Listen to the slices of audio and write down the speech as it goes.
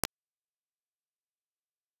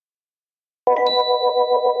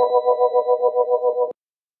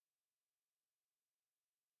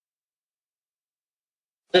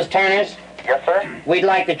This is Turner's. Yes, sir. We'd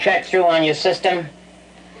like to check through on your system.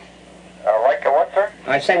 Like to what, sir?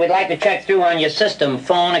 I say we'd like to check through on your system,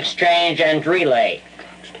 phone exchange and relay.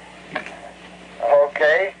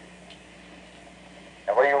 Okay.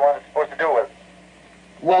 And what do you want it supposed to do with?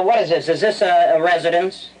 Well, what is this? Is this a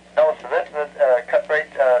residence? No, sir, this is a cut-rate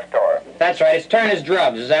store. That's right. It's Turner's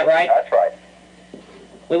Drugs. Is that right? That's right.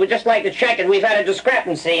 We would just like to check it. We've had a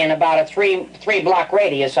discrepancy in about a three-block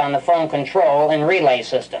radius on the phone control and relay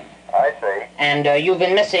system. I see. And you've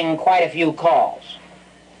been missing quite a few calls.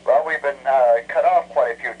 Well, we've been cut off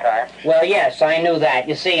quite a few times. Well, yes, I knew that.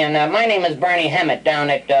 You see, and my name is Bernie Hemmett down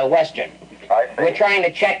at Western. I see. We're trying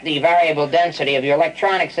to check the variable density of your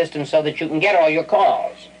electronic system so that you can get all your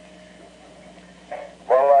calls.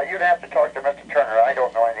 Well, you'd have to talk to Mr. Turner. I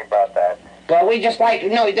don't know anything about that. Well, we just like,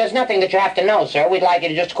 no, there's nothing that you have to know, sir. We'd like you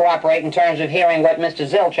to just cooperate in terms of hearing what Mr.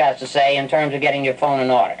 Zilch has to say in terms of getting your phone in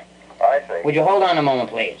order. I see. Would you hold on a moment,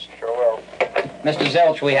 please? Sure will. Mr.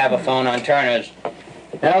 Zilch, we have a phone on Turner's.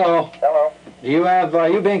 Hello. Hello. Do you have,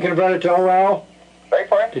 you being converted to OL? Beg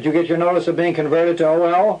pardon? Did you get your notice of being converted to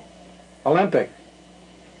OL? Olympic.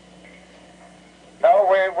 No,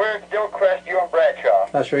 we're still Crestview and Bradshaw.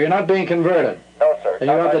 That's right. You're not being converted. No, sir. You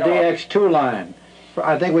have the DX2 line.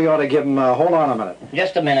 I think we ought to give him, hold on a minute.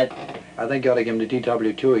 Just a minute. I think you ought to give him the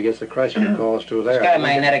DW2. He gets the Crestview calls through there. It's got a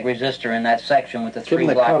magnetic resistor in that section with the Give him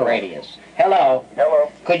the three-block cutoff. radius. Hello. Hello.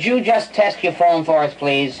 Could you just test your phone for us,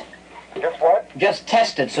 please? Just what? Just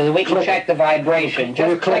test it so that we can Click check the vibration. Will you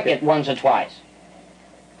Just click click it once or twice.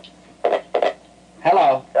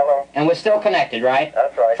 Hello. Hello. And we're still connected, right?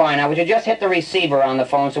 That's right. Fine. Now, would you just hit the receiver on the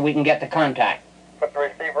phone so we can get the contact? Put the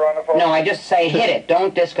receiver on the phone? No, I just say hit it.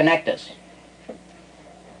 Don't disconnect us.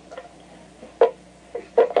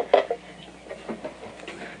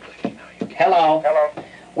 Hello. Hello.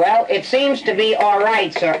 Well, it seems to be all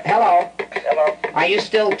right, sir. Hello. Hello. Are you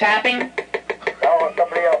still tapping? No,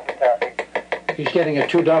 somebody else is tapping. He's getting a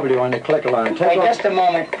 2W on the clicker line. Wait just a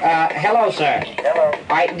moment. Hello, sir. Hello.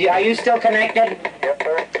 Are you still connected? Yes,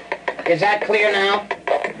 sir. Is that clear now?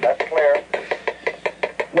 That's clear.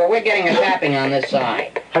 Well, we're getting a tapping on this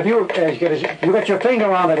side. Have you, you got your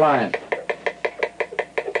finger on the line?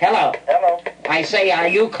 Hello. Hello. I say, are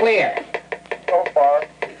you clear? So far.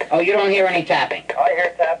 Oh, you don't hear any tapping? I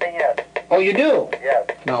hear tapping, yes. Oh, you do? Yes.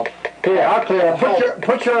 No. Here, I'll clear.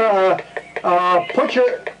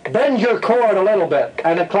 Bend your cord a little bit,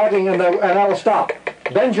 and the clogging, and that'll stop.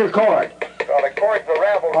 Bend your cord. Well, the cord's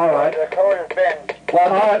raveled. All right. The cord is bent.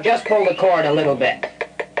 Well, just pull the cord a little bit.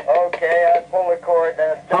 Okay, I pull the cord,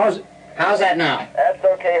 then it's... How's that now? That's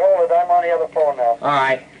okay, hold it. I'm on the other phone now. All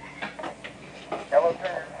right. Hello,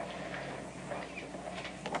 Turner.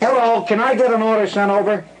 Hello, can I get an order sent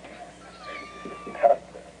over?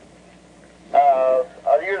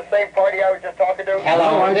 Are you the same party I was just talking to?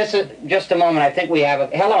 Hello. No, This is just a moment. I think we have a.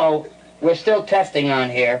 Hello. We're still testing on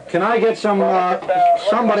here. Can I get some,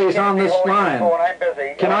 somebody's on this line. I'm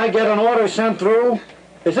busy. Can I get an order sent through?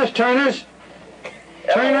 Is this Turner's?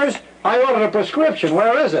 Turner's? I ordered a prescription.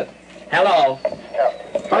 Where is it? Hello.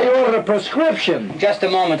 I ordered a prescription. Just a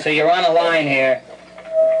moment, sir. You're on a line here.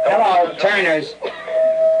 Hello, Turner's.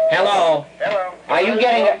 Hello. Hello. Are you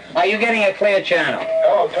getting a clear channel?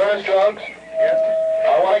 Hello, Turner's Drugs? Yes.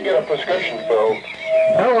 I want to get a prescription filled.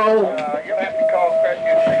 Hello. You'll have to call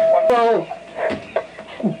Crestview 611.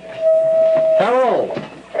 Hello.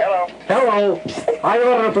 Hello. Hello. I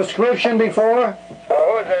ordered a prescription before.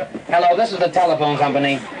 Who is this? Hello, this is the telephone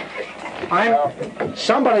company.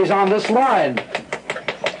 Somebody's on this line.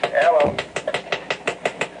 Hello.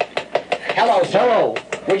 Hello, sir. Hello.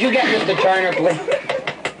 Would you get Mr. Turner, please?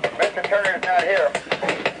 Mr. Turner's not here.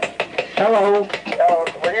 Hello. Hello.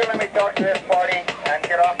 Will you let me talk to this party and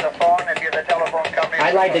get off the phone if you're the telephone company?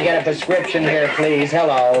 I'd like to get a prescription here, please.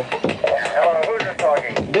 Hello. Hello. Who's this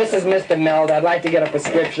talking? This is Mr. Meld. I'd like to get a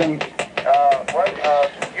prescription. You'd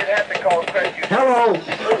have to call Crestview. Hello.